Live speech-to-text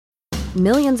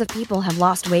Millions of people have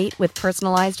lost weight with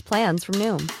personalized plans from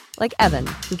Noom. Like Evan,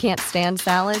 who can't stand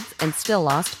salads and still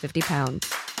lost 50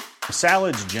 pounds.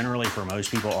 Salads generally for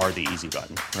most people are the easy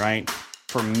button, right?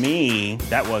 For me,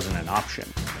 that wasn't an option.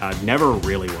 I never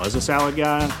really was a salad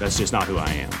guy. That's just not who I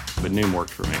am. But Noom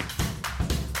worked for me.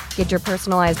 Get your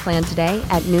personalized plan today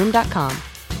at Noom.com.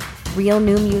 Real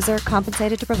Noom user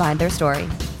compensated to provide their story.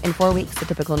 In 4 weeks, the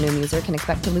typical Noom user can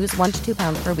expect to lose 1 to 2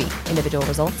 pounds per week. Individual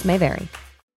results may vary.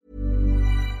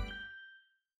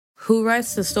 Who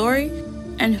writes the story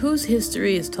and whose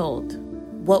history is told?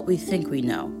 What we think we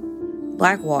know.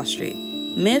 Black Wall Street,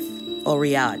 myth or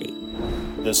reality?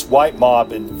 This white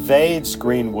mob invades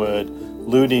Greenwood,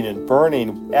 looting and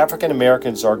burning. African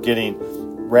Americans are getting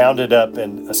rounded up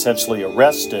and essentially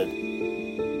arrested.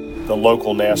 The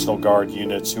local National Guard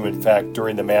units, who in fact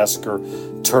during the massacre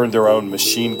turned their own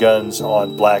machine guns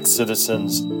on black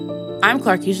citizens. I'm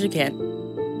Clarkeisha Kent,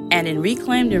 and in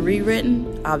Reclaimed and Rewritten,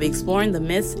 I'll be exploring the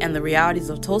myths and the realities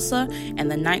of Tulsa and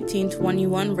the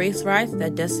 1921 race riots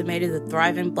that decimated the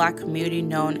thriving black community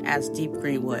known as Deep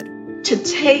Greenwood. To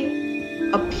take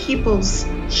a people's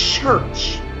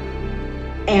church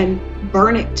and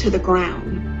burn it to the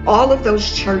ground. All of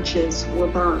those churches were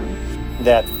burned.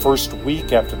 That first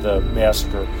week after the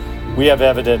massacre, we have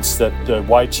evidence that the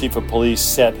white chief of police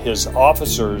sent his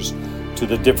officers to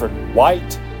the different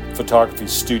white photography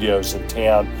studios in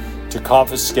town to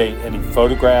confiscate any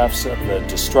photographs of the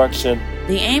destruction.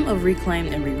 The aim of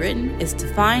Reclaimed and Rewritten is to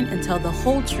find and tell the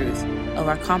whole truth of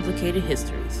our complicated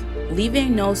histories,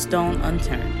 leaving no stone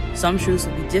unturned. Some truths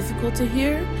will be difficult to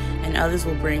hear, and others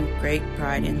will bring great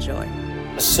pride and joy.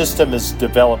 A system is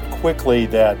developed quickly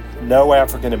that no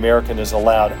African American is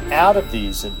allowed out of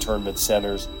these internment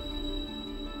centers.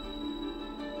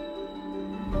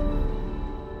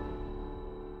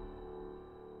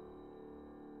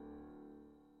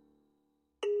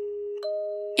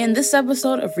 In this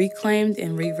episode of Reclaimed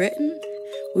and Rewritten,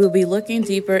 we will be looking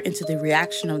deeper into the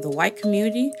reaction of the white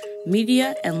community,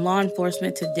 media, and law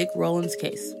enforcement to Dick Rowland's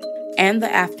case, and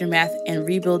the aftermath and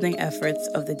rebuilding efforts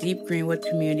of the Deep Greenwood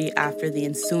community after the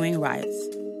ensuing riots.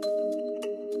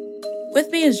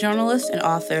 With me is journalist and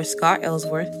author Scott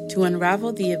Ellsworth to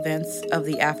unravel the events of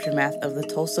the aftermath of the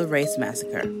Tulsa Race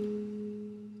Massacre.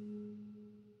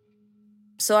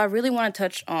 So I really want to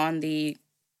touch on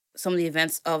some of the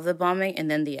events of the bombing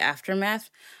and then the aftermath.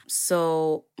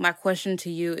 So my question to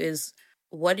you is,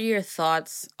 what are your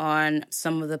thoughts on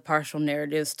some of the partial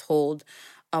narratives told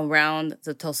around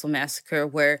the Tulsa Massacre,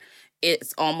 where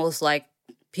it's almost like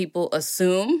people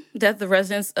assume that the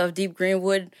residents of Deep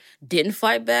Greenwood didn't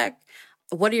fight back?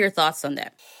 What are your thoughts on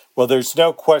that? Well, there's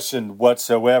no question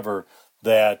whatsoever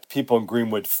that people in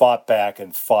Greenwood fought back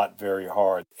and fought very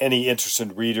hard. Any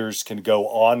interested readers can go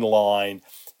online,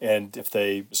 and if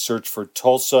they search for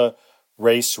Tulsa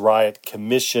Race Riot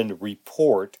Commission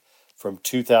report from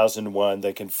 2001,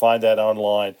 they can find that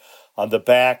online. On the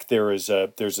back, there's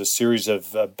a series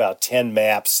of about 10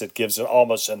 maps that gives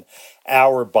almost an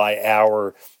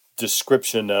hour-by-hour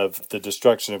description of the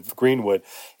destruction of Greenwood.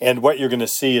 And what you're going to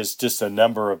see is just a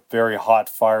number of very hot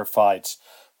firefights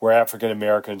where African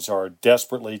Americans are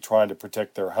desperately trying to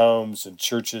protect their homes and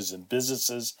churches and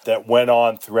businesses that went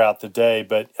on throughout the day.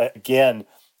 But again,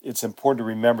 it's important to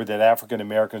remember that African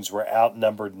Americans were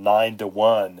outnumbered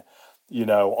 9-1,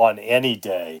 on any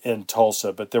day in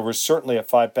Tulsa. But there was certainly a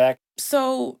fight back.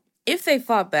 So if they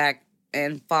fought back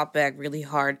and fought back really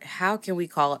hard, how can we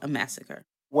call it a massacre?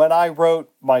 When I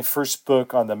wrote my first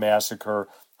book on the massacre,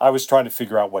 I was trying to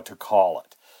figure out what to call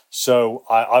it. So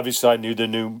I knew the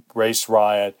new race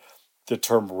riot. The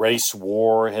term race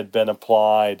war had been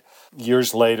applied.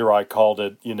 Years later, I called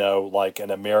it, like an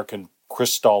American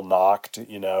Kristallnacht,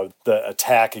 the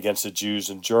attack against the Jews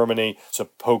in Germany. It's a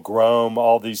pogrom,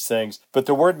 all these things. But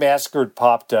the word massacre had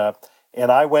popped up,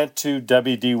 and I went to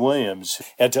W.D. Williams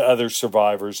and to other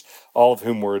survivors, all of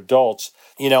whom were adults.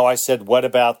 I said, what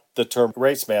about the term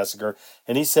race massacre?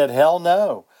 And he said, hell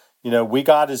no. We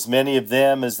got as many of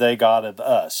them as they got of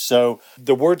us. So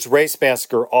the words race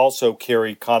massacre also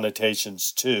carry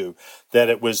connotations too, that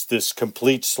it was this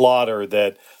complete slaughter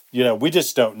that, we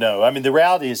just don't know. I mean, the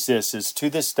reality is to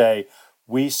this day,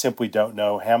 we simply don't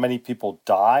know how many people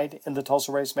died in the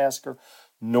Tulsa Race Massacre,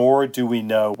 nor do we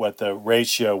know what the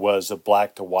ratio was of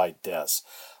black to white deaths.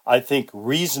 I think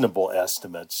reasonable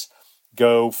estimates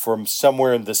go from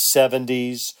somewhere in the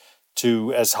 70s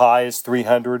to as high as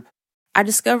 300. I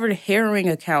discovered harrowing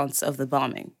accounts of the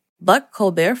bombing. Buck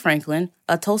Colbert Franklin,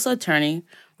 a Tulsa attorney,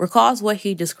 recalls what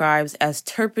he describes as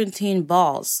turpentine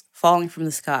balls falling from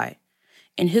the sky.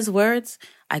 In his words,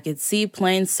 I could see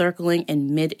planes circling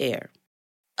in midair.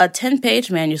 A 10-page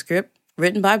manuscript,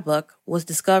 written by Buck, was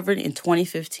discovered in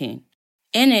 2015.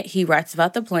 In it, he writes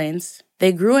about the planes.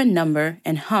 They grew in number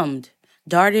and hummed,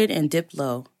 darted and dipped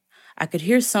low. I could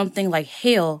hear something like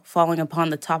hail falling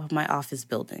upon the top of my office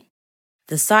building.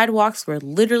 The sidewalks were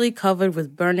literally covered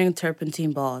with burning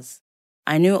turpentine balls.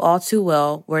 I knew all too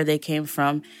well where they came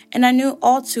from, and I knew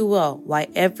all too well why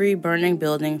every burning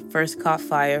building first caught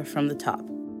fire from the top.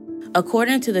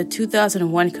 According to the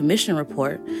 2001 Commission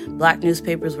report, Black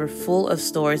newspapers were full of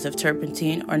stories of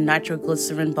turpentine or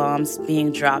nitroglycerin bombs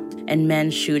being dropped and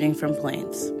men shooting from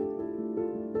planes.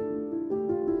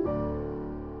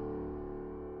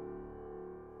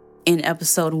 In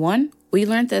episode 1, we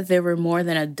learned that there were more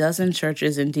than a dozen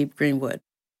churches in Deep Greenwood.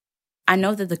 I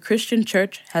know that the Christian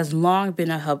church has long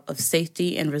been a hub of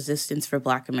safety and resistance for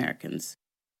Black Americans.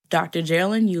 Dr.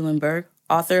 Geraldine Eulenberg,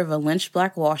 author of A Lynched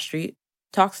Black Wall Street,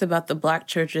 talks about the Black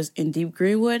churches in Deep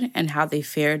Greenwood and how they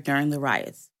fared during the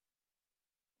riots.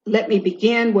 Let me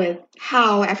begin with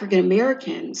how African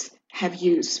Americans have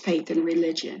used faith and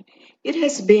religion. It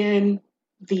has been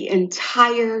the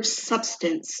entire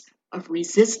substance of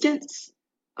resistance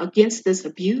against this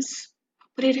abuse,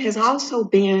 but it has also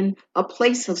been a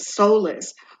place of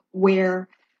solace where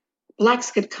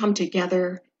Blacks could come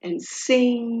together and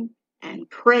sing and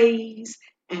praise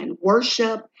and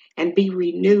worship and be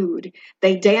renewed.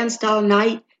 They danced all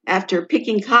night after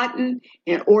picking cotton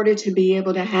in order to be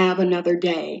able to have another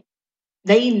day.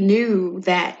 They knew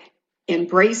that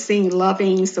embracing,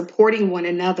 loving, supporting one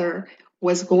another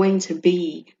was going to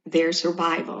be their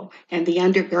survival. And the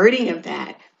undergirding of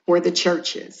that were the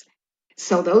churches.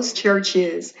 So those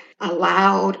churches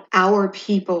allowed our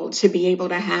people to be able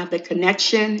to have the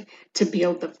connection, to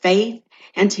build the faith,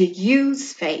 and to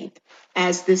use faith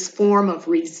as this form of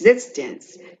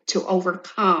resistance to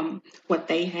overcome what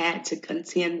they had to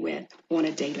contend with on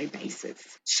a daily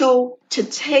basis. So to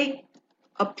take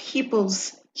a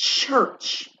people's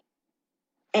church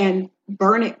and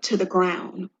burn it to the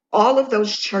ground, all of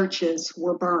those churches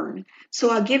were burned. So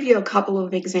I'll give you a couple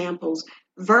of examples.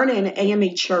 Vernon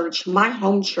AME Church, my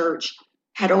home church,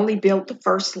 had only built the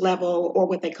first level, or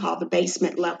what they call the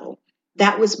basement level.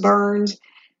 That was burned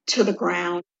to the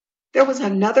ground. There was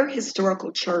another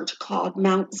historical church called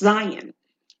Mount Zion.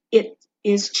 It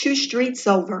is 2 streets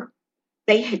over.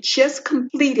 They had just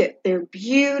completed their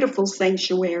beautiful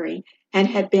sanctuary and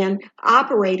had been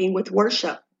operating with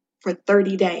worship for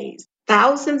 30 days.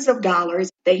 Thousands of dollars.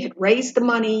 They had raised the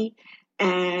money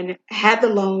and had the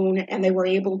loan, and they were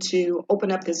able to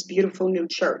open up this beautiful new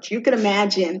church. You can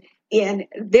imagine in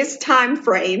this time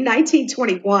frame,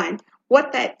 1921,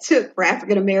 what that took for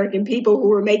African American people who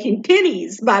were making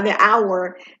pennies by the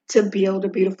hour to build a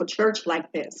beautiful church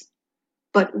like this.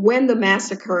 But when the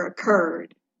massacre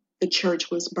occurred, the church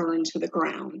was burned to the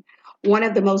ground. One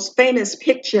of the most famous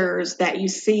pictures that you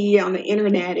see on the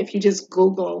internet, if you just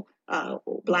Google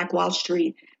Black Wall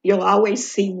Street, you'll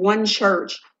always see one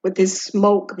church with this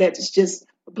smoke that's just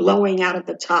blowing out of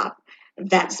the top.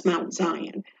 That's Mount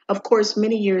Zion. Of course,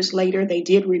 many years later, they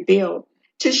did rebuild.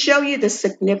 To show you the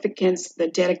significance, the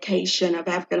dedication of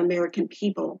African American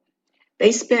people,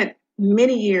 they spent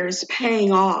many years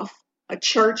paying off a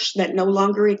church that no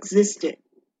longer existed,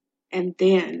 and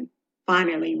then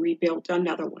finally rebuilt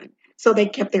another one. So they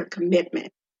kept their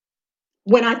commitment.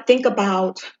 When I think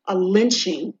about a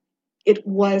lynching, it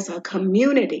was a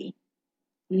community,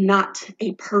 not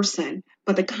a person,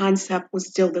 but the concept was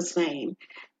still the same.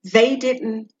 They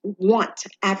didn't want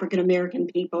African American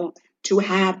people to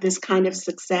have this kind of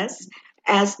success.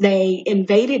 As they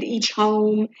invaded each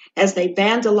home, as they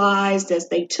vandalized, as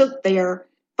they took their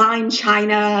fine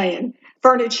china and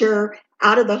furniture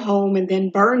out of the home and then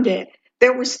burned it,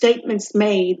 there were statements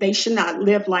made, they should not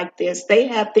live like this. They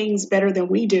have things better than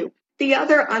we do. The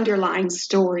other underlying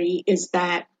story is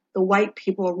that the white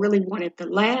people really wanted the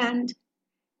land.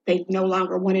 They no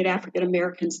longer wanted African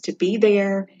Americans to be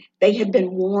there. They had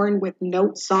been warned with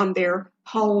notes on their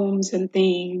homes and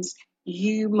things,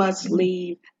 you must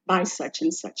leave by such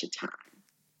and such a time.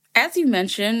 As you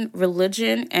mentioned,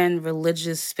 religion and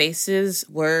religious spaces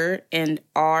were and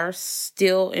are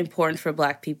still important for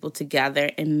Black people to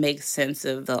gather and make sense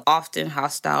of the often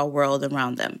hostile world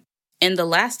around them. In the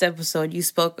last episode, you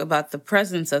spoke about the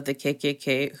presence of the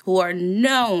KKK, who are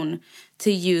known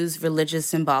to use religious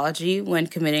symbology when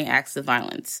committing acts of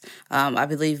violence. I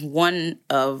believe one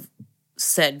of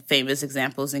said famous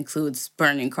examples includes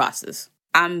burning crosses.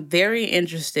 I'm very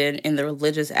interested in the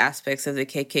religious aspects of the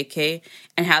KKK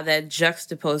and how that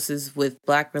juxtaposes with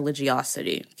Black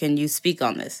religiosity. Can you speak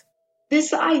on this?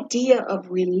 This idea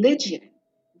of religion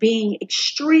being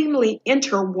extremely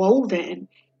interwoven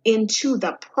into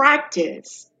the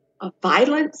practice of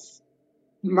violence,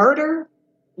 murder,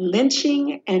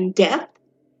 lynching and death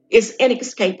is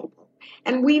inescapable.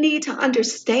 And we need to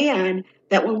understand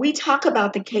that when we talk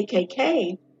about the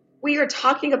KKK, we are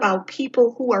talking about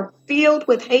people who are filled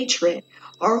with hatred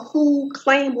or who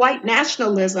claim white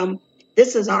nationalism.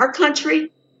 This is our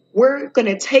country. We're going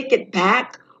to take it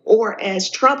back. Or as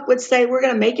Trump would say, we're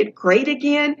going to make it great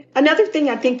again. Another thing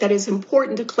I think that is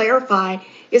important to clarify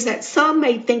is that some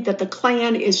may think that the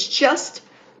Klan is just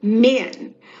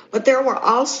men, but there were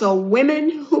also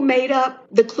women who made up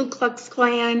the Ku Klux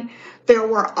Klan. There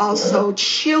were also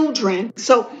children.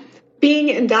 So being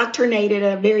indoctrinated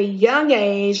at a very young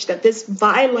age that this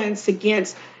violence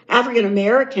against African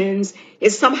Americans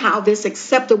is somehow this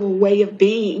acceptable way of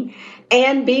being,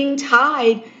 and being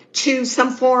tied to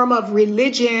some form of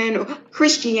religion,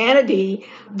 Christianity,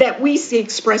 that we see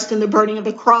expressed in the burning of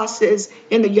the crosses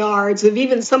in the yards of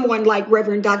even someone like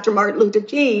Reverend Dr. Martin Luther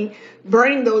King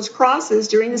burning those crosses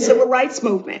during the Civil Rights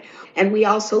Movement. And we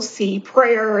also see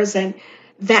prayers and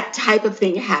that type of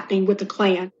thing happening with the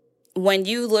Klan. When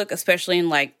you look, especially in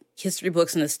like history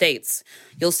books in the States,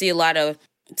 you'll see a lot of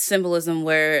symbolism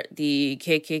where the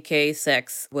KKK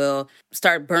sects will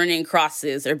start burning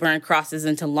crosses or burn crosses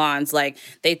into lawns. Like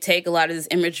they take a lot of this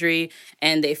imagery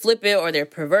and they flip it or they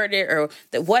pervert it or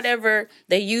whatever.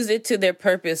 They use it to their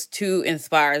purpose to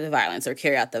inspire the violence or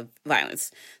carry out the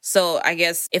violence. So I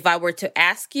guess if I were to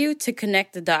ask you to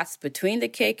connect the dots between the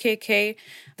KKK,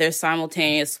 their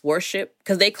simultaneous worship,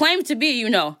 because they claim to be,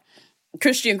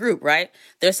 Christian group, right?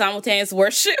 Their simultaneous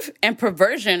worship and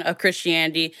perversion of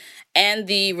Christianity and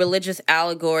the religious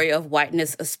allegory of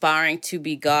whiteness aspiring to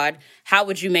be God. How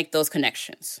would you make those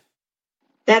connections?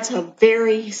 That's a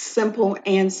very simple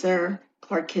answer,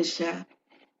 Clarkisha.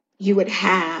 You would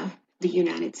have the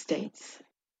United States.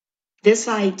 This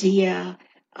idea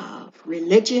of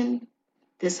religion,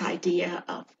 this idea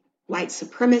of white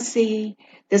supremacy,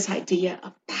 this idea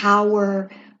of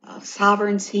power, of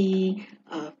sovereignty,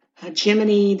 of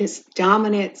hegemony, this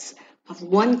dominance of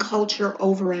one culture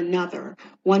over another,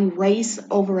 one race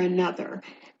over another,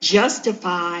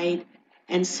 justified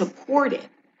and supported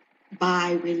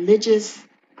by religious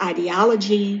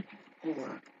ideology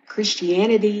or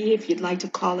Christianity, if you'd like to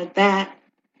call it that,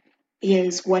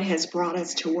 is what has brought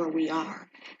us to where we are.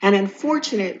 And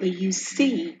unfortunately, you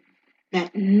see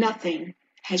that nothing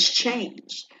has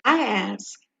changed. I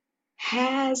ask,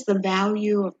 has the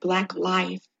value of Black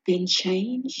life been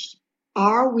changed?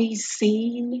 Are we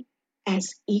seen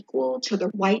as equal to the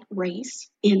white race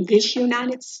in this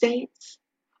United States?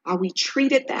 Are we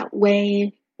treated that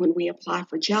way when we apply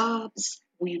for jobs,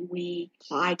 when we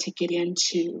apply to get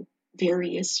into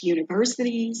various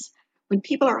universities, when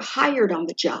people are hired on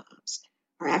the jobs?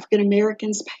 Are African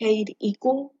Americans paid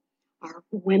equal? Are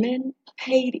women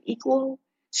paid equal?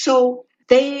 So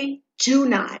they do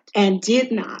not and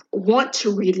did not want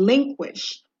to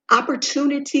relinquish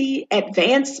opportunity,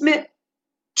 advancement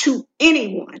to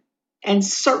anyone, and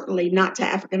certainly not to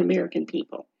African American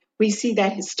people. We see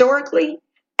that historically,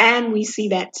 and we see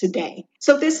that today.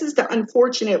 So this is the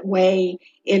unfortunate way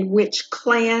in which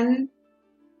Klan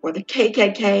or the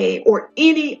KKK or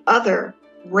any other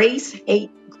race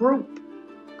hate group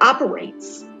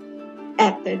operates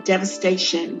at the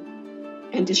devastation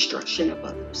and destruction of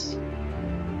others.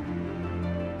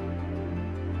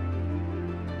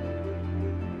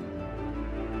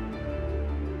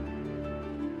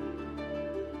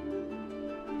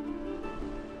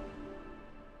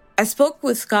 I spoke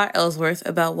with Scott Ellsworth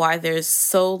about why there's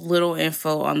so little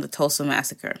info on the Tulsa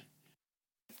Massacre.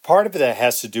 Part of that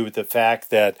has to do with the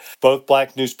fact that both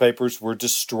Black newspapers were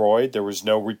destroyed. There was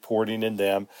no reporting in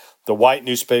them. The white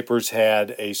newspapers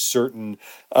had a certain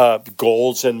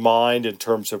goals in mind in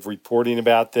terms of reporting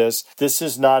about this. This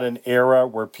is not an era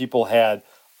where people had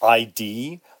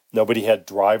ID. Nobody had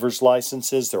driver's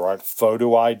licenses. There aren't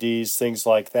photo IDs, things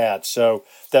like that. So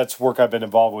that's work I've been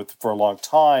involved with for a long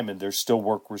time, and there's still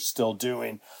work we're still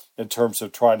doing in terms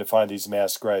of trying to find these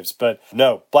mass graves. But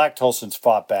no, Black Tulsans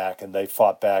fought back, and they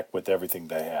fought back with everything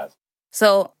they had.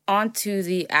 So on to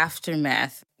the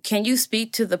aftermath. Can you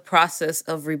speak to the process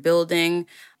of rebuilding,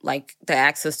 like the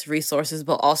access to resources,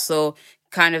 but also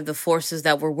kind of the forces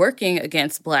that were working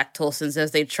against Black Tulsans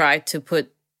as they tried to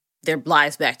put their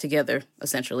lives back together,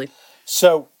 essentially?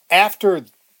 So after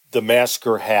the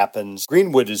massacre happens,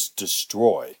 Greenwood is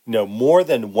destroyed. More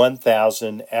than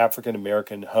 1,000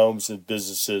 African-American homes and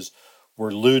businesses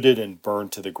were looted and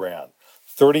burned to the ground.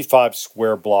 35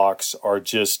 square blocks are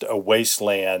just a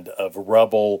wasteland of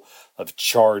rubble, of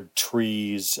charred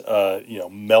trees,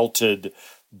 melted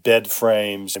bed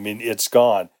frames. I mean, it's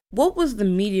gone. What was the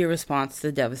media response to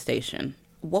the devastation?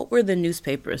 What were the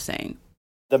newspapers saying?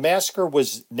 The massacre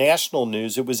was national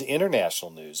news. It was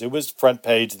international news. It was front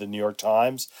page of the New York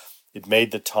Times. It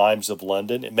made the Times of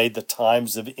London. It made the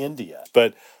Times of India.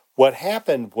 But what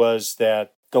happened was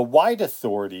that the white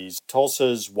authorities,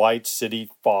 Tulsa's white city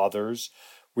fathers,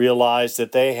 realized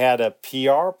that they had a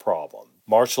PR problem.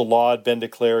 Martial law had been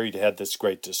declared. You had this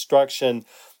great destruction.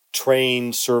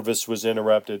 Train service was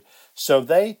interrupted. So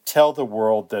they tell the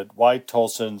world that white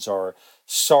Tulsans are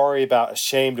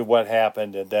ashamed of what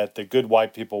happened, and that the good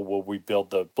white people will rebuild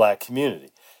the black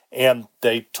community. And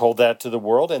they told that to the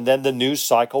world, and then the news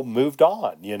cycle moved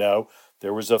on.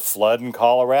 There was a flood in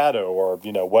Colorado, or,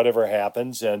 whatever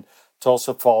happens, and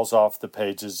Tulsa falls off the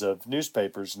pages of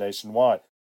newspapers nationwide.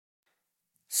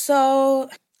 So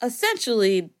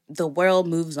essentially, the world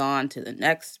moves on to the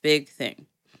next big thing,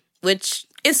 which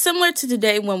is similar to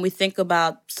today when we think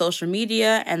about social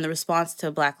media and the response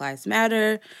to Black Lives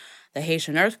Matter, the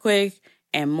Haitian earthquake,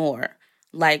 and more.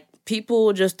 Like, people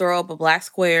will just throw up a black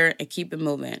square and keep it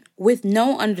moving, with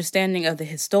no understanding of the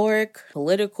historic,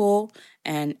 political,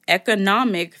 and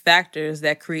economic factors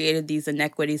that created these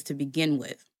inequities to begin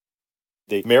with.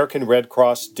 The American Red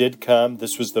Cross did come.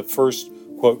 This was the first,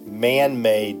 quote,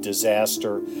 man-made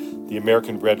disaster the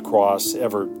American Red Cross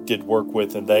ever did work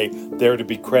with, and they're to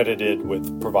be credited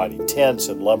with providing tents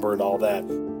and lumber and all that.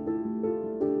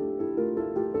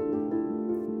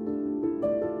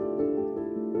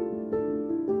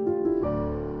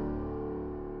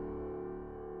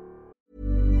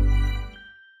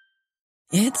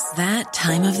 It's that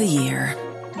time of the year.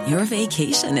 Your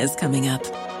vacation is coming up.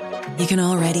 You can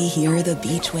already hear the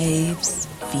beach waves,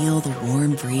 feel the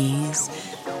warm breeze,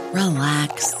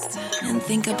 relax, and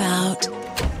think about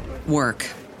work.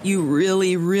 You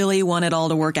really, really want it all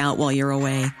to work out while you're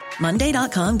away.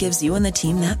 Monday.com gives you and the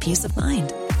team that peace of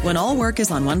mind. When all work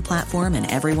is on one platform and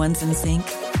everyone's in sync,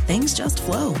 things just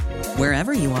flow.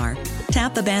 Wherever you are,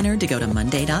 tap the banner to go to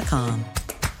Monday.com.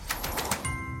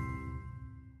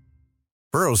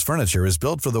 Burrow's furniture is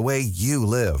built for the way you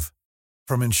live.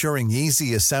 From ensuring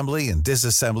easy assembly and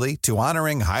disassembly to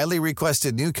honoring highly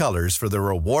requested new colors for their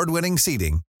award-winning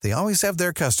seating, they always have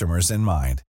their customers in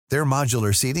mind. Their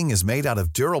modular seating is made out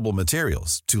of durable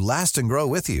materials to last and grow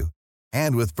with you.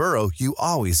 And with Burrow, you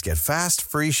always get fast,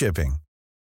 free shipping.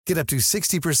 Get up to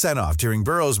 60% off during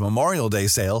Burrow's Memorial Day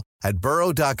sale at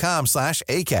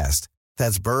burrow.com/ACAST.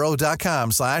 That's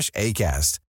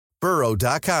burrow.com/ACAST.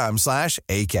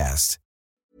 burrow.com/ACAST.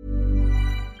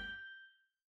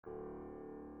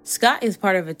 Scott is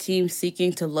part of a team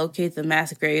seeking to locate the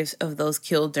mass graves of those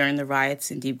killed during the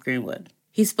riots in Deep Greenwood.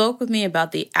 He spoke with me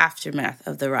about the aftermath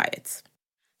of the riots.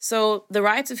 So the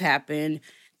riots have happened.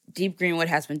 Deep Greenwood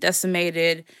has been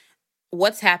decimated.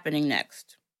 What's happening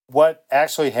next? What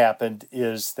actually happened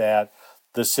is that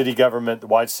the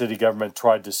white city government,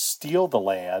 tried to steal the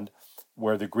land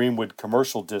where the Greenwood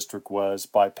Commercial District was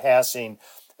by passing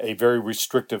a very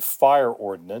restrictive fire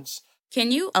ordinance.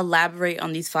 Can you elaborate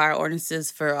on these fire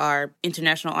ordinances for our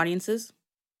international audiences?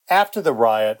 After the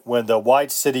riot, when the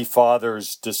white city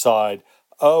fathers decide,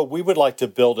 we would like to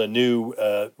build a new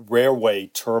railway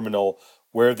terminal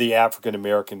where the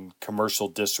African-American commercial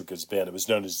district has been. It was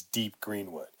known as Deep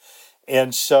Greenwood.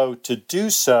 And so to do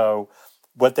so,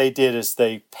 what they did is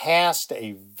they passed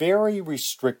a very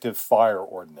restrictive fire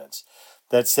ordinance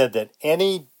that said that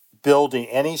any building,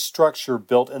 any structure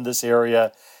built in this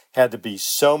area had to be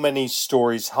so many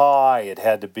stories high. It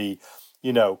had to be,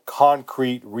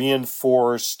 concrete,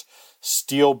 reinforced,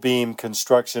 steel beam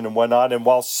construction and whatnot. And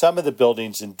while some of the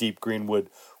buildings in Deep Greenwood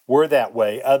were that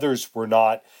way, others were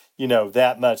not,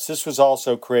 that much. This was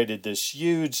also created this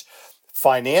huge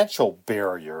financial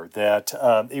barrier that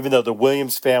even though the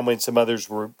Williams family and some others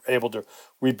were able to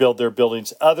rebuild their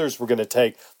buildings, others were going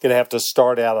to have to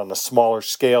start out on a smaller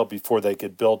scale before they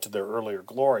could build to their earlier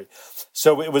glory.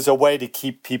 So it was a way to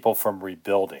keep people from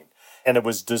rebuilding. And it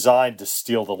was designed to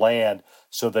steal the land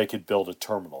so they could build a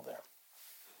terminal there.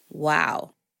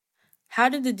 Wow. How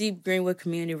did the Deep Greenwood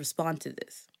community respond to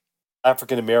this?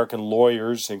 African-American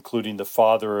lawyers, including the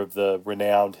father of the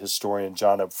renowned historian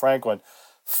John F. Franklin,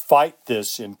 fight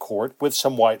this in court with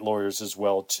some white lawyers as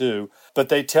well, too. But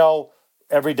they tell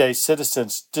everyday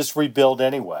citizens, just rebuild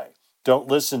anyway. Don't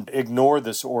listen, ignore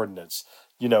this ordinance.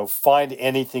 Find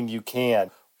anything you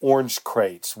can, orange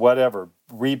crates, whatever,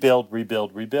 rebuild.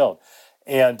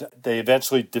 And they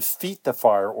eventually defeat the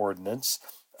fire ordinance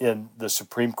in the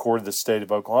Supreme Court of the state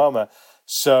of Oklahoma.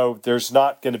 So there's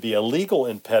not going to be a legal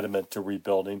impediment to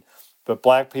rebuilding, but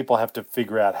black people have to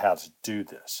figure out how to do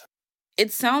this.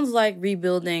 It sounds like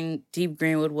rebuilding Deep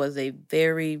Greenwood was a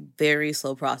very, very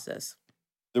slow process.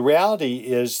 The reality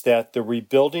is that the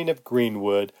rebuilding of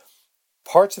Greenwood,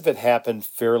 parts of it happened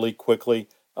fairly quickly,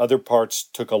 Other parts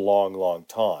took a long, long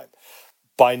time.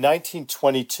 By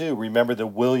 1922, remember the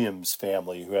Williams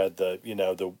family who had the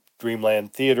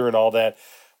Dreamland Theater and all that.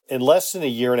 In less than a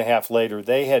year and a half later,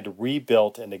 they had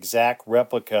rebuilt an exact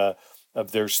replica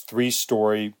of their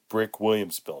 3-story brick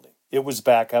Williams building. It was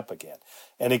back up again.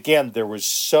 And again, there was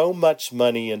so much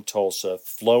money in Tulsa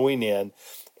flowing in.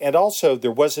 And also,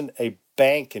 there wasn't a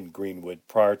bank in Greenwood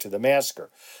prior to the massacre.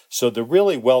 So the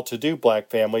really well-to-do black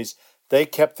families, they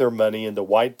kept their money in the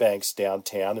white banks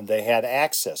downtown, and they had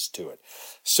access to it.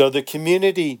 So the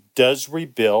community does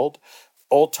rebuild.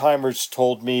 Old-timers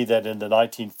told me that in the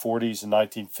 1940s and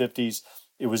 1950s,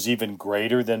 it was even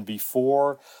greater than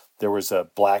before. There was a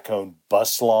black-owned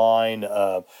bus line.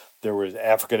 There were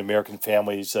African-American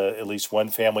families, at least one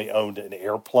family owned an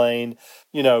airplane.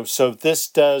 So this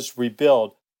does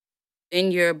rebuild.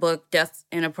 In your book, Death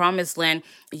in a Promised Land,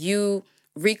 you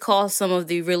recall some of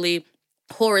the really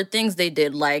horrid things they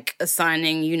did, like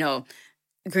assigning,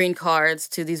 green cards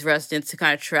to these residents to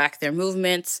kind of track their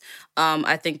movements.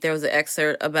 I think there was an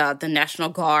excerpt about the National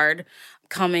Guard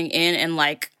coming in and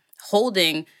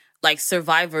holding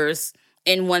survivors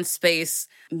in one space.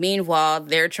 Meanwhile,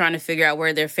 they're trying to figure out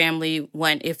where their family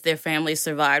went, if their family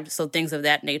survived. So things of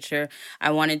that nature.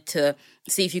 I wanted to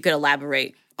see if you could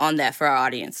elaborate on that for our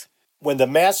audience. When the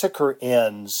massacre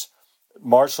ends,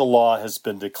 martial law has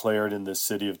been declared in the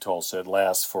city of Tulsa. It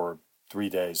lasts for 3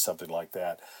 days, something like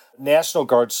that. National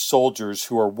Guard soldiers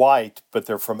who are white, but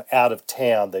they're from out of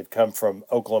town, they've come from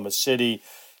Oklahoma City,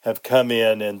 have come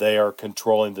in and they are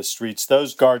controlling the streets.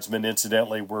 Those guardsmen,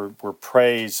 incidentally, were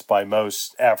praised by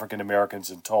most African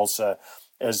Americans in Tulsa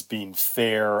as being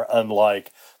fair,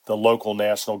 unlike the local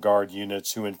National Guard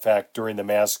units who, in fact, during the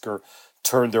massacre,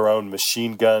 turned their own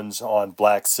machine guns on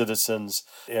black citizens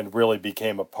and really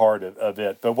became a part of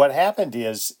it. But what happened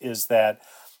is that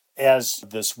as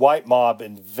this white mob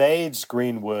invades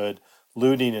Greenwood,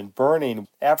 looting and burning,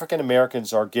 African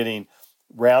Americans are getting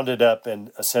rounded up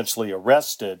and essentially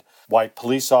arrested. White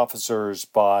police officers,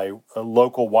 by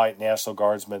local white National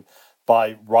Guardsmen,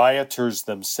 by rioters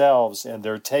themselves, and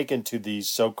they're taken to these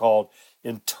so-called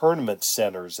internment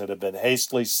centers that have been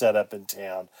hastily set up in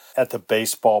town, at the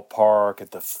baseball park,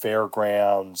 at the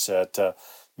fairgrounds, at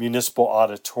municipal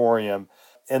auditorium.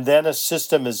 And then a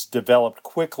system is developed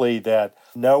quickly that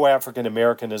no African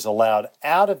American is allowed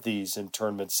out of these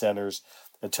internment centers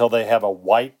until they have a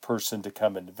white person to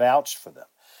come and vouch for them.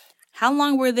 How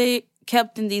long were they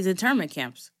kept in these internment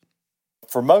camps?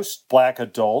 For most black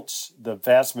adults, the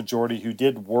vast majority who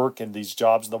did work in these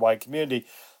jobs in the white community,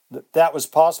 that was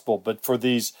possible. But for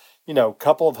these,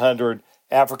 couple of hundred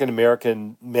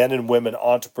African-American men and women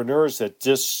entrepreneurs that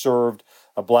just served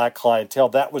a black clientele,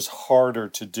 that was harder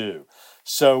to do.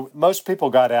 So most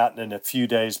people got out in a few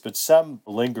days, but some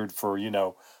lingered for,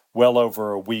 well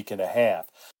over a week and a half.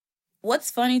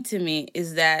 What's funny to me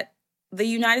is that the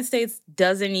United States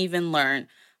doesn't even learn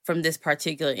from this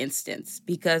particular instance,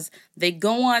 because they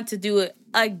go on to do it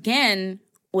again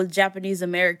with Japanese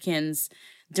Americans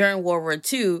during World War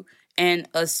II, and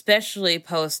especially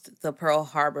post the Pearl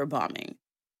Harbor bombing.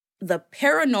 The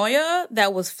paranoia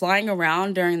that was flying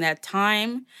around during that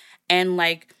time, and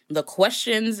the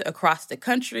questions across the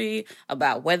country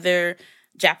about whether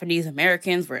Japanese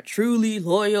Americans were truly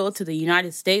loyal to the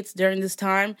United States during this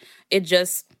time, it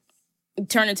just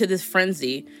turned into this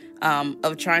frenzy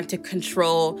of trying to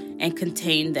control and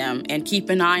contain them and keep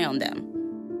an eye on them.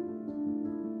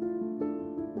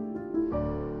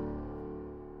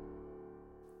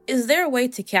 Is there a way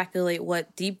to calculate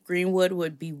what Deep Greenwood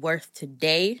would be worth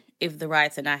today if the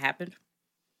riots had not happened?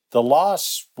 The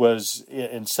loss was,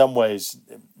 in some ways,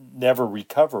 never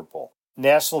recoverable.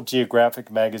 National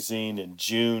Geographic magazine in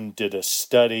June did a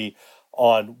study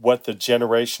on what the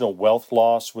generational wealth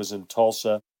loss was in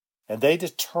Tulsa, and they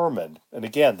determined, and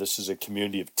again, this is a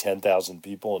community of 10,000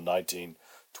 people in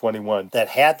 1921, that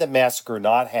had the massacre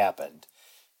not happened,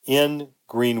 in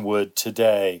Greenwood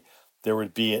today, there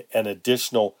would be an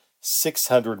additional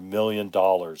 $600 million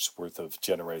worth of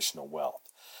generational wealth.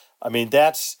 I mean,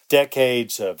 that's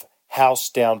decades of house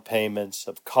down payments,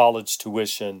 of college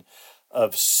tuition,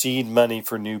 of seed money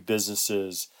for new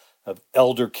businesses, of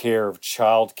elder care, of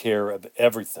child care, of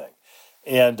everything.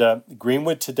 And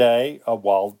Greenwood today,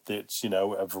 while it's,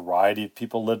 a variety of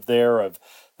people live there, of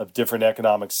different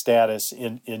economic status,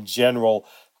 in general,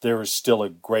 there is still a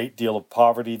great deal of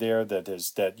poverty there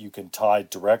that you can tie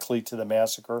directly to the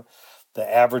massacre. The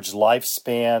average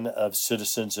lifespan of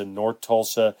citizens in North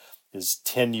Tulsa is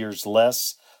 10 years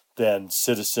less than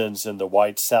citizens in the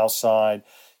white South Side.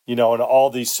 And all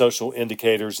these social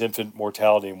indicators, infant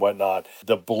mortality and whatnot,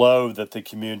 the blow that the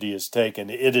community has taken,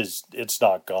 it's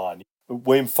not gone.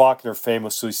 William Faulkner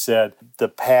famously said, the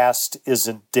past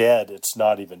isn't dead, it's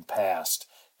not even past.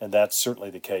 And that's certainly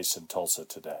the case in Tulsa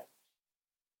today.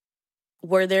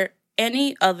 Were there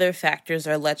any other factors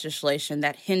or legislation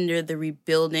that hindered the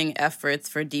rebuilding efforts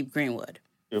for Deep Greenwood?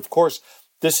 Of course,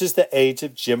 this is the age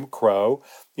of Jim Crow.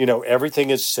 Everything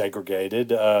is segregated.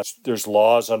 There's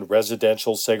laws on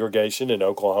residential segregation in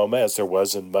Oklahoma, as there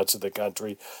was in much of the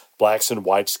country. Blacks and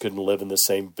whites couldn't live in the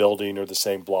same building or the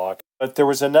same block. But there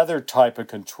was another type of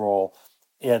control,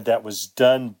 and that was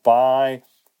done by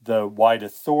the white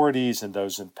authorities and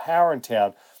those in power in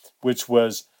town, which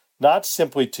was not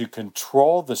simply to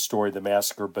control the story of the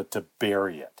massacre, but to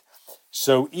bury it.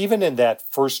 So even in that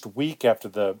first week after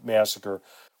the massacre,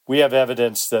 we have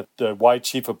evidence that the white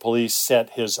chief of police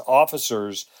sent his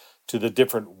officers to the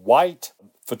different white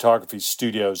photography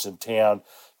studios in town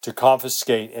to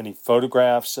confiscate any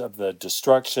photographs of the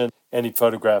destruction, any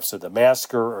photographs of the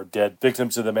massacre or dead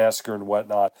victims of the massacre and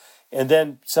whatnot. And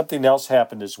then something else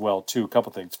happened as well, too. A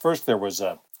couple things. First, there was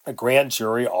a grand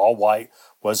jury, all white,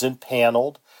 was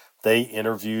impaneled. They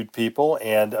interviewed people,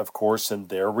 and of course, in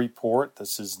their report,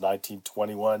 this is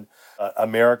 1921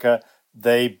 America,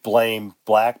 they blame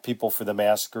black people for the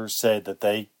massacre, say that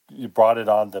they brought it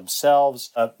on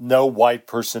themselves. No white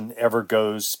person ever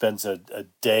spends a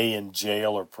day in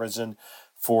jail or prison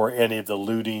for any of the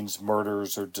lootings,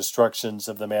 murders, or destructions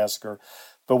of the massacre.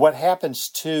 But what happens,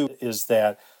 too, is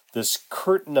that this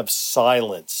curtain of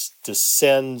silence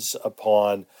descends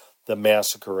upon the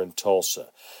massacre in Tulsa.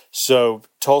 So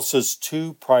Tulsa's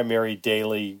two primary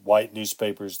daily white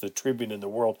newspapers, the Tribune and the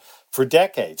World, for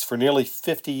decades, for nearly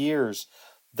 50 years,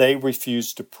 they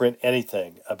refused to print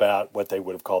anything about what they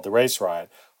would have called the race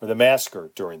riot or the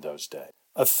massacre during those days.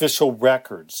 Official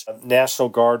records, National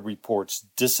Guard reports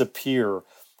disappear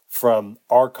from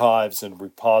archives and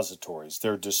repositories.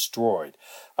 They're destroyed.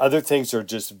 Other things are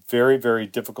just very, very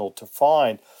difficult to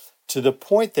find, to the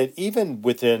point that even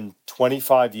within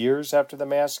 25 years after the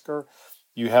massacre,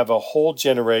 you have a whole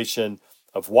generation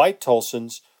of white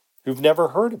Tulsans who've never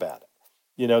heard about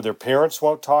it. Their parents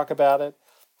won't talk about it.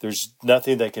 There's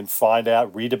nothing they can find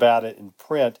out, read about it in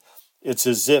print. It's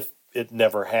as if it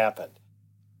never happened.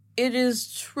 It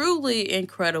is truly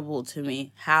incredible to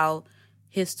me how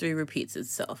history repeats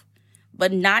itself.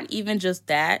 But not even just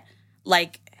that,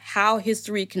 like how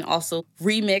history can also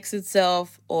remix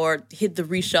itself or hit the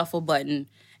reshuffle button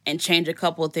and change a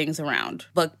couple of things around,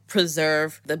 but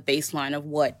preserve the baseline of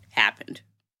what happened.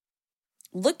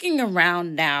 Looking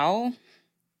around now,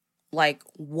 like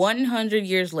 100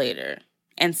 years later,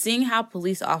 and seeing how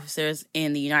police officers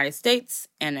in the United States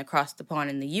and across the pond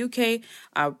in the UK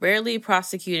are rarely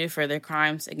prosecuted for their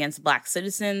crimes against Black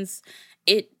citizens,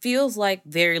 it feels like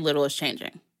very little is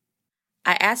changing.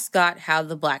 I asked Scott how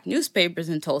the Black newspapers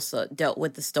in Tulsa dealt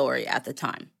with the story at the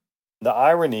time. The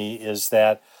irony is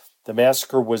that the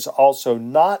massacre was also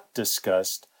not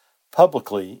discussed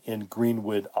publicly in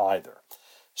Greenwood either.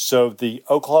 So the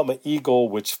Oklahoma Eagle,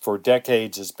 which for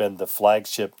decades has been the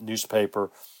flagship newspaper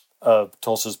of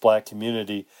Tulsa's Black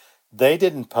community, they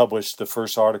didn't publish the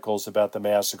first articles about the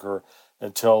massacre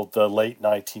until the late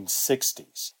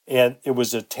 1960s. And it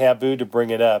was a taboo to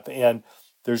bring it up. And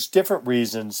there's different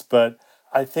reasons, but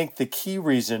I think the key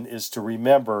reason is to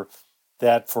remember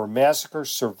that for massacre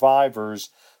survivors,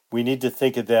 we need to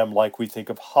think of them like we think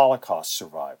of Holocaust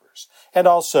survivors. And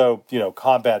also,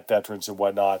 combat veterans and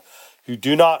whatnot, who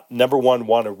do not, number one,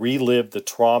 want to relive the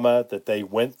trauma that they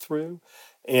went through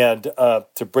and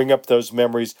to bring up those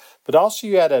memories. But also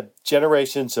you had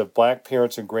generations of Black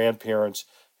parents and grandparents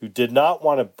who did not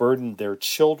want to burden their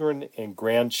children and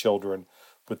grandchildren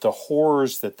with the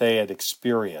horrors that they had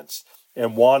experienced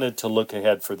and wanted to look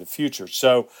ahead for the future.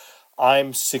 So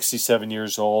I'm 67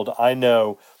 years old. I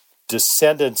know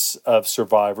descendants of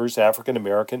survivors, African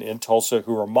American in Tulsa,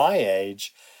 who are my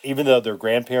age, even though their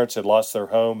grandparents had lost their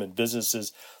home and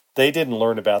businesses, they didn't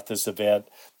learn about this event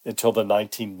until the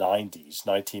 1990s,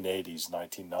 1980s,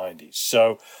 1990s.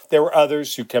 So there were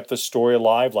others who kept the story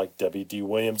alive, like W.D.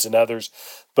 Williams and others,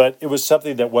 but it was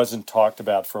something that wasn't talked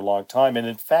about for a long time. And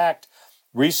in fact,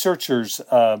 researchers,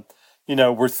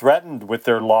 were threatened with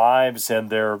their lives and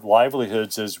their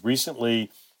livelihoods as recently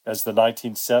as the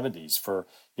 1970s for,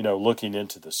 looking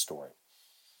into this story.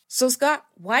 So, Scott,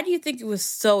 why do you think it was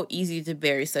so easy to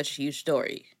bury such a huge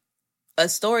story? A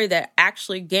story that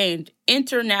actually gained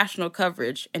international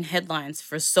coverage and headlines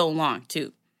for so long,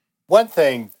 too. One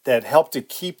thing that helped to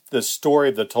keep the story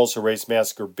of the Tulsa Race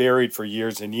Massacre buried for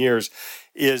years and years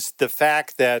is the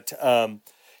fact that,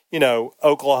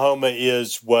 Oklahoma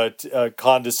is what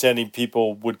condescending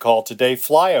people would call today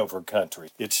flyover country.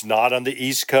 It's not on the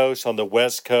East Coast, on the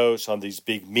West Coast, on these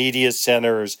big media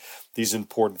centers. these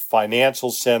important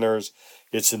financial centers.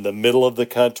 It's in the middle of the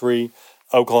country.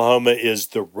 Oklahoma is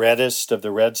the reddest of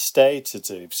the red states. It's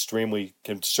an extremely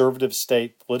conservative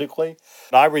state politically.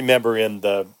 I remember in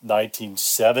the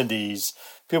 1970s,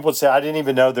 people would say, I didn't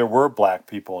even know there were black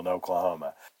people in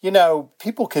Oklahoma. You know,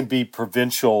 people can be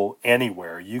provincial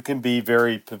anywhere. You can be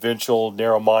very provincial,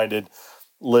 narrow-minded,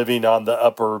 living on the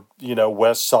upper,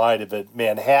 west side of it,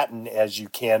 Manhattan, as you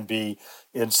can be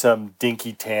in some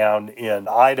dinky town in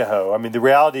Idaho. I mean, the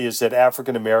reality is that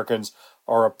African Americans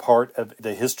are a part of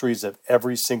the histories of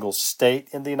every single state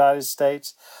in the United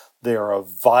States. They are a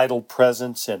vital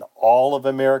presence in all of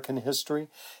American history.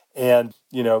 And,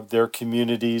 their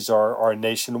communities are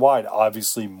nationwide,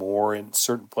 obviously more in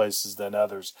certain places than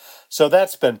others. So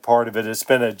that's been part of it. It's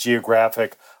been a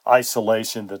geographic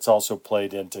isolation that's also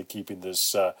played into keeping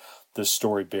this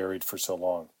story buried for so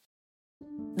long.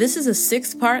 This is a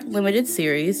 6-part limited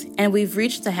series, and we've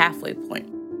reached the halfway point.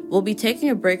 We'll be taking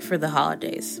a break for the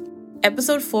holidays.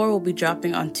 Episode 4 will be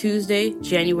dropping on Tuesday,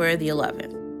 January the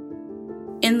 11th.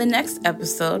 In the next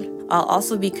episode, I'll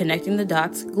also be connecting the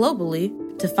dots globally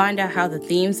to find out how the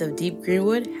themes of Deep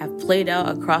Greenwood have played out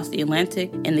across the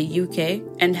Atlantic and the UK,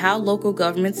 and how local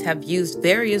governments have used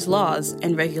various laws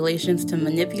and regulations to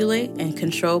manipulate and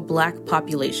control Black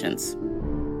populations.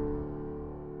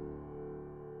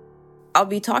 I'll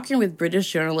be talking with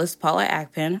British journalist Paula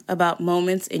Akpan about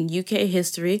moments in UK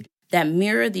history that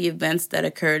mirror the events that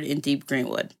occurred in Deep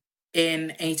Greenwood. In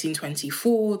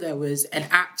 1824, there was an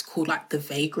act called the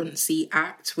Vagrancy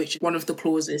Act, which one of the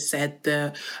clauses said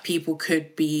that people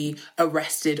could be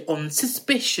arrested on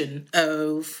suspicion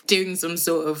of doing some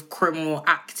sort of criminal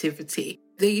activity.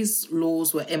 These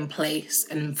laws were in place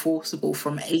and enforceable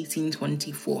from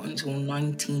 1824 until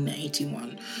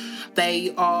 1981.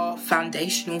 They are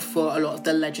foundational for a lot of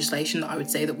the legislation that I would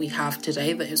say that we have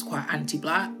today that is quite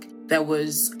anti-Black. There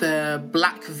was the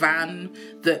black van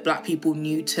that Black people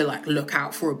knew to look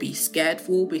out for or be scared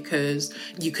for, because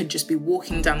you could just be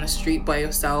walking down the street by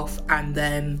yourself and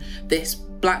then this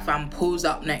black van pulls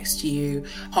up next to you,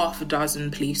 half a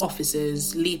dozen police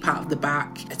officers leap out of the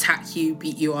back, attack you,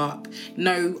 beat you up.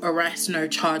 No arrest, no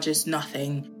charges,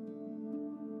 nothing.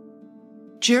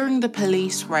 During the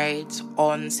police raid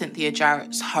on Cynthia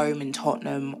Jarrett's home in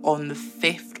Tottenham on the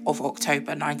 5th of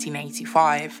October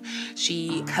 1985,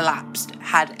 she collapsed,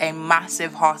 had a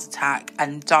massive heart attack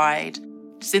and died.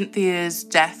 Cynthia's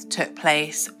death took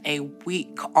place a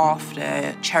week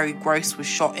after Cherry Gross was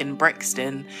shot in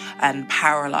Brixton and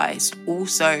paralysed,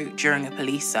 also during a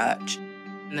police search.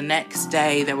 And the next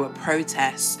day there were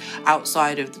protests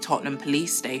outside of the Tottenham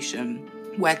police station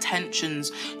where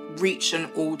tensions reached an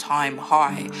all-time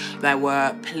high. There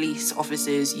were police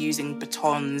officers using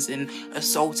batons and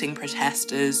assaulting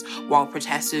protesters, while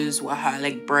protesters were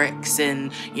hurling bricks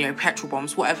and, petrol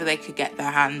bombs, whatever they could get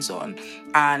their hands on.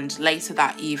 And later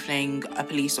that evening, a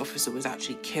police officer was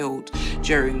actually killed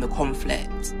during the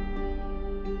conflict.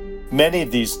 Many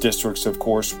of these districts, of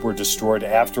course, were destroyed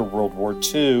after World War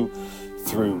II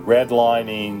through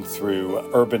redlining, through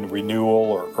urban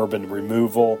renewal or urban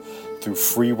removal, through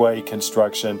freeway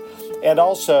construction, and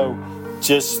also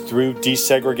just through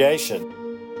desegregation.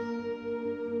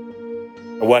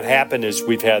 What happened is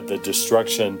we've had the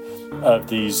destruction of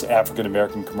these African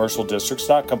American commercial districts,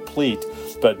 not complete,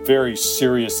 but very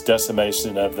serious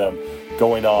decimation of them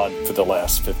going on for the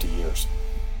last 50 years.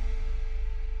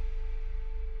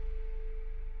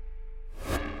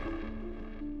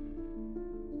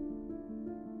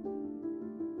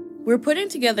 We're putting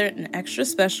together an extra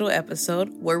special episode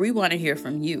where we want to hear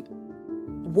from you.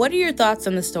 What are your thoughts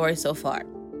on the story so far?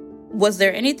 Was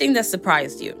there anything that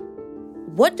surprised you?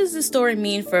 What does this story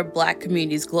mean for Black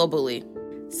communities globally?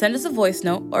 Send us a voice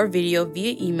note or video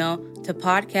via email to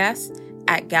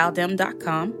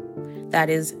podcast@galdem.com. That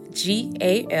is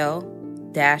GAL-DEM.com.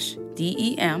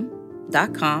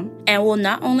 And we'll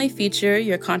not only feature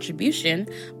your contribution,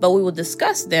 but we will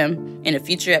discuss them in a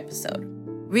future episode.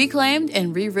 Reclaimed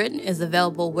and Rewritten is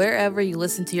available wherever you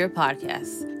listen to your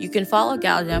podcasts. You can follow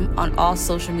Galdem on all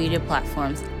social media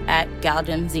platforms at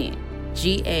GaldemZine,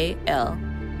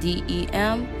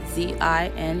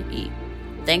 GALDEMZINE.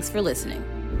 Thanks for listening.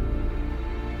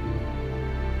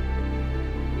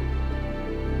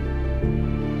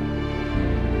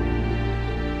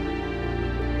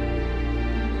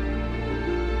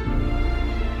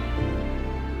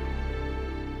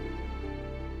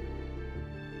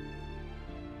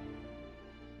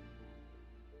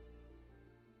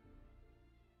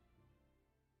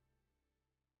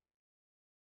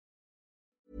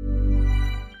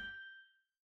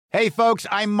 Hey, folks,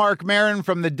 I'm Mark Marin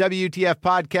from the WTF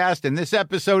Podcast, and this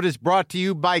episode is brought to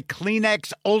you by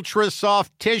Kleenex Ultra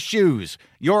Soft Tissues,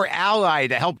 your ally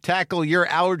to help tackle your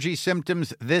allergy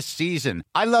symptoms this season.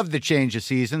 I love the change of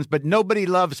seasons, but nobody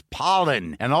loves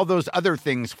pollen and all those other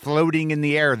things floating in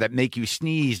the air that make you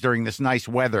sneeze during this nice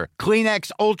weather.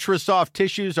 Kleenex Ultra Soft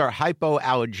Tissues are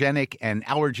hypoallergenic and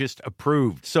allergist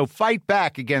approved, so fight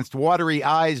back against watery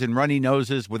eyes and runny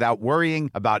noses without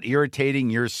worrying about irritating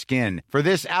your skin. For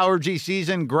this allergy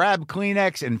season, grab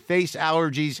Kleenex and face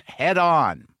allergies head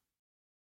on.